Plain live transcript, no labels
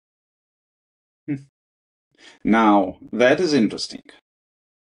Now, that is interesting.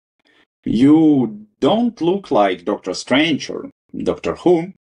 You don't look like Doctor Strange or Doctor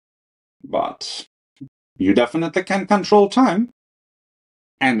Who, but you definitely can control time.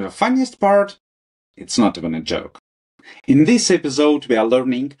 And the funniest part, it's not even a joke. In this episode, we are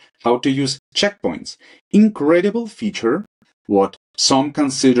learning how to use checkpoints. Incredible feature, what some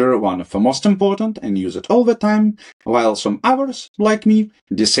consider one of the most important and use it all the time, while some others, like me,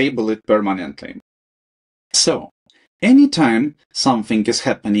 disable it permanently. So, anytime something is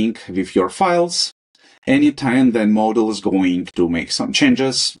happening with your files, anytime the model is going to make some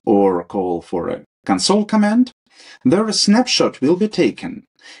changes or call for a console command, there a snapshot will be taken.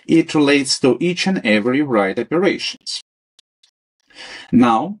 It relates to each and every write operations.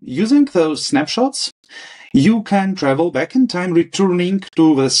 Now, using those snapshots, you can travel back in time, returning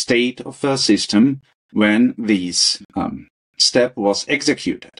to the state of the system when this step was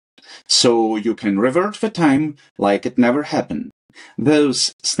executed. So you can revert the time like it never happened.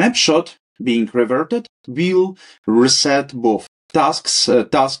 Those snapshots being reverted will reset both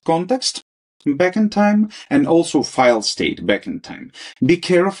task context back in time and also file state back in time. Be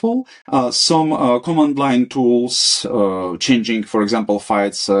careful. Some command line tools changing, for example,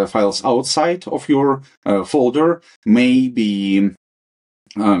 files outside of your folder may be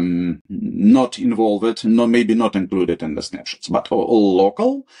not involved, maybe not included in the snapshots, but all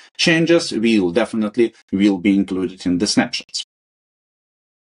local changes will definitely be included in the snapshots.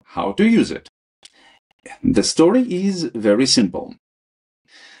 How to use it? The story is very simple.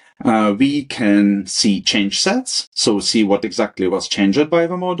 We can see change sets, so see what exactly was changed by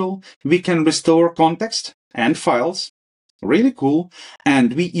the model. We can restore context and files, really cool,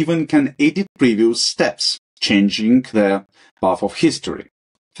 and we even can edit previous steps, changing the path of history.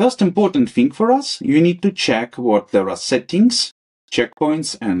 First important thing for us, you need to check what there are settings,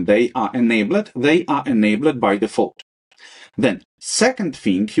 checkpoints, and they are enabled. They are enabled by default. Then, second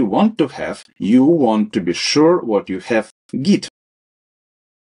thing you want to be sure what you have Git.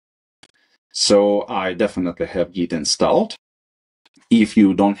 So I definitely have Git installed. If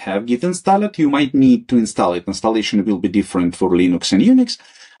you don't have Git installed, you might need to install it. Installation will be different for Linux and Unix.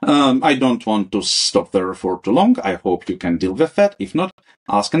 I don't want to stop there for too long. I hope you can deal with that. If not,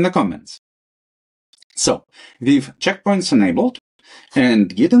 ask in the comments. So, with checkpoints enabled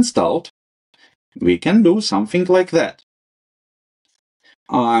and Git installed, we can do something like that.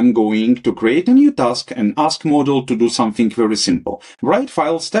 I'm going to create a new task and ask model to do something very simple. Write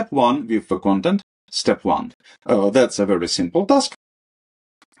file step 1 with the content step 1. That's a very simple task.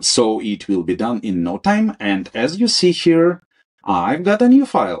 So it will be done in no time. And as you see here, I've got a new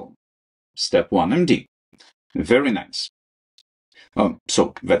file. Step 1 MD. Very nice.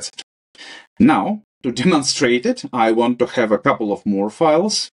 So that's it. Now, to demonstrate it, I want to have a couple of more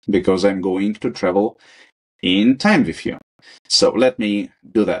files because I'm going to travel in time with you. So let me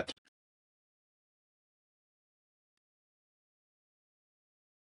do that.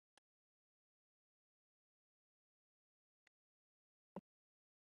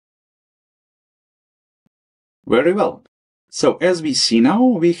 Very well. So as we see now,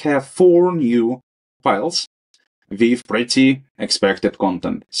 we have 4 new files with pretty expected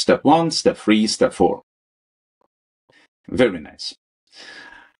content. Step 1, step 3, step 4. Very nice.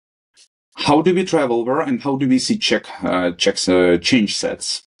 How do we travel there and how do we see change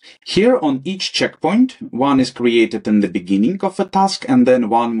sets? Here on each checkpoint, one is created in the beginning of a task and then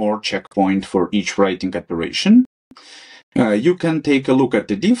one more checkpoint for each writing operation. You can take a look at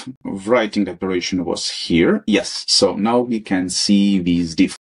the diff. Writing operation was here. Yes, so now we can see these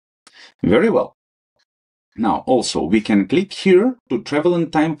diff. Very well. Now, also, we can click here to travel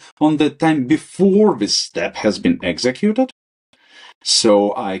in time on the time before this step has been executed.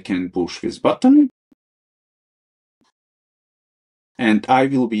 So I can push this button. And I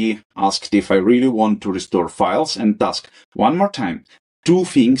will be asked if I really want to restore files and task. One more time. 2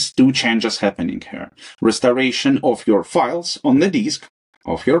 changes happening here. Restoration of your files on the disk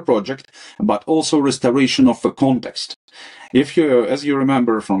of your project, but also restoration of the context. If you, as you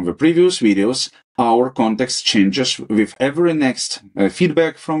remember from the previous videos, our context changes with every next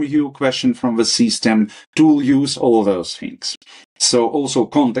feedback from you, question from the system, tool use, all those things. So also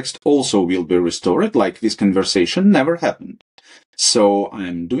context also will be restored, like this conversation never happened. So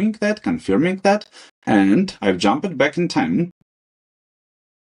I'm doing that, confirming that, and I've jumped back in time.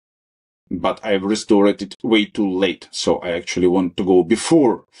 But I've restored it way too late, so I actually want to go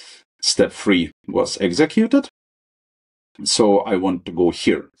before step 3 was executed. So I want to go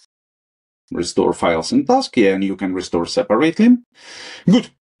here. Restore files and task, yeah, and you can restore separately. Good.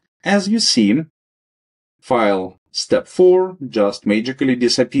 As you see, file step 4 just magically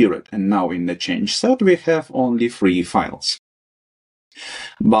disappeared, and now in the change set we have only 3 files.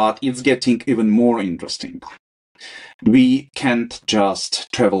 But it's getting even more interesting. We can't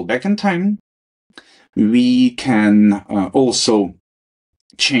just travel back in time. We can also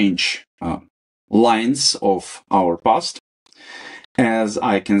change lines of our past, as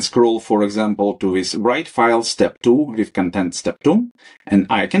I can scroll, for example, to this write file step 2 with content step 2, and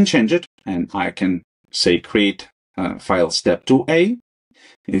I can change it, and I can say create file step 2a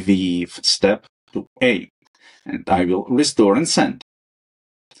with step 2a, and I will restore and send.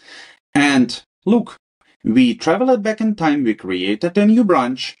 And look, we traveled back in time, we created a new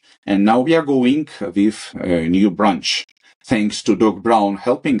branch, and now we are going with a new branch, thanks to Doc Brown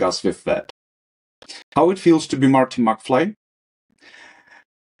helping us with that. How it feels to be Marty McFly?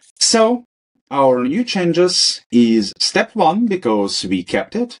 So, our new changes is step 1 because we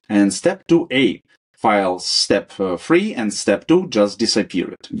kept it, and step 2a. Files step 3 and step 2 just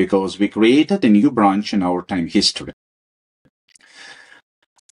disappeared because we created a new branch in our time history.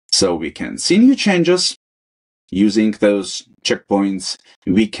 So we can see new changes using those checkpoints.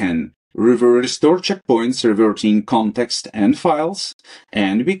 We can restore checkpoints reverting context and files,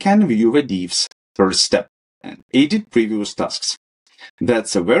 and we can view the diffs per step and edit previous tasks.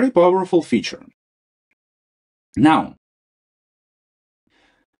 That's a very powerful feature. Now,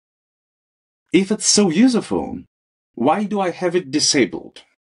 if it's so useful, why do I have it disabled?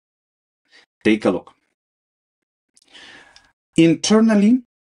 Take a look. Internally,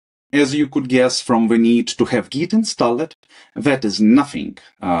 as you could guess from the need to have Git installed, that is nothing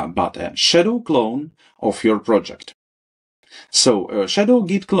but a shadow clone of your project. So a shadow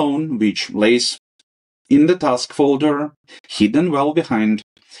Git clone which lays in the task folder, hidden well behind,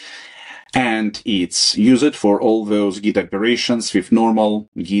 and it's used for all those Git operations with normal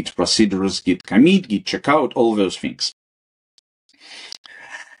Git procedures, Git commit, Git checkout, all those things.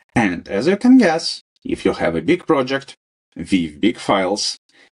 And as you can guess, if you have a big project with big files,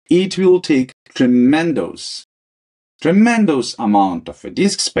 it will take tremendous amount of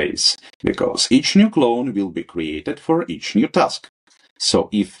disk space, because each new clone will be created for each new task. So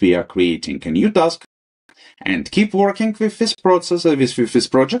if we are creating a new task and keep working with this process, with this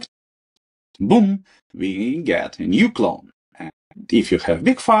project, boom, we get a new clone. And if you have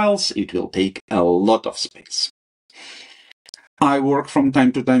big files, it will take a lot of space. I work from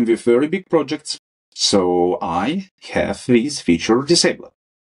time to time with very big projects, so I have this feature disabled.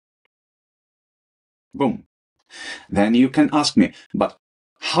 Boom. Then you can ask me, but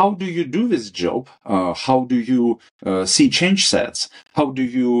how do you do this job? How do you see change sets? How do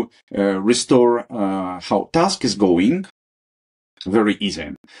you restore how task is going? Very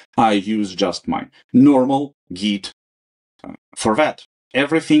easy. I use just my normal Git for that.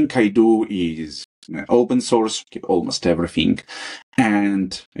 Everything I do is open source, almost everything,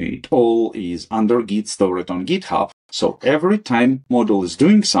 and it all is under Git, stored on GitHub. So every time model is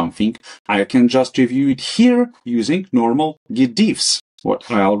doing something, I can just review it here using normal Git diffs,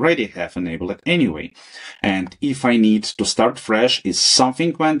 what I already have enabled anyway. And if I need to start fresh, if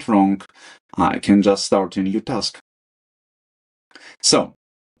something went wrong, I can just start a new task. So,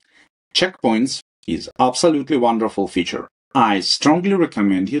 checkpoints is absolutely wonderful feature. I strongly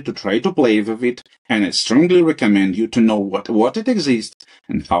recommend you to try to play with it, and I strongly recommend you to know what it exists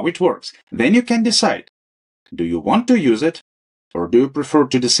and how it works. Then you can decide, do you want to use it or do you prefer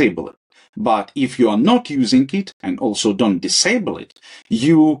to disable it? But if you are not using it and also don't disable it,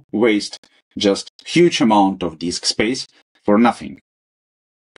 you waste just huge amount of disk space for nothing.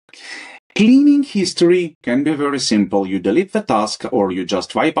 Cleaning history can be very simple. You delete the task or you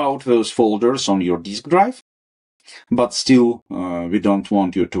just wipe out those folders on your disk drive. But still, we don't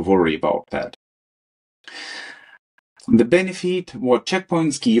want you to worry about that. The benefit what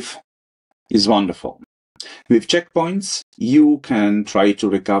checkpoints give is wonderful. With checkpoints, you can try to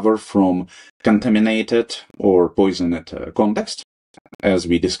recover from contaminated or poisoned context, as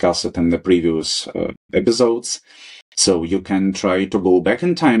we discussed it in the previous episodes. So you can try to go back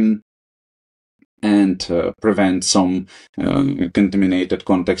in time and prevent some contaminated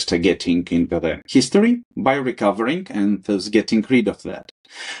context getting into the history by recovering and thus getting rid of that.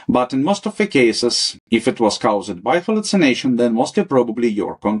 But in most of the cases, if it was caused by hallucination, then mostly probably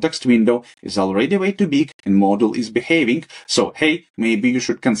your context window is already way too big and model is behaving, so hey, maybe you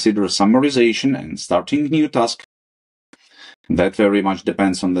should consider summarization and starting a new task. That very much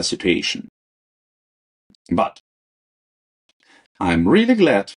depends on the situation. But I'm really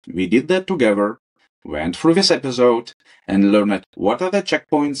glad we did that together, went through this episode, and learned what are the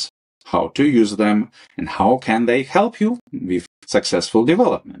checkpoints, how to use them, and how can they help you with successful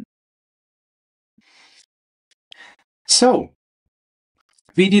development. So,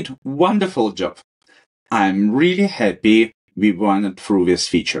 we did wonderful job. I'm really happy we went through this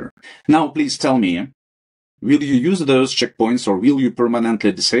feature. Now please tell me, will you use those checkpoints or will you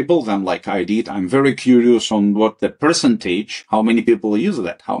permanently disable them like I did? I'm very curious on what the percentage, how many people use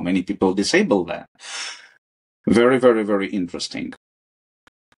that, how many people disable that. Very, very, very interesting.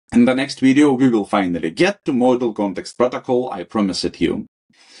 In the next video, we will finally get to Model Context Protocol, I promise it you.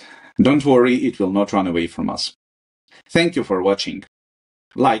 Don't worry, it will not run away from us. Thank you for watching.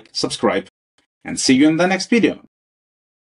 Like, subscribe, and see you in the next video.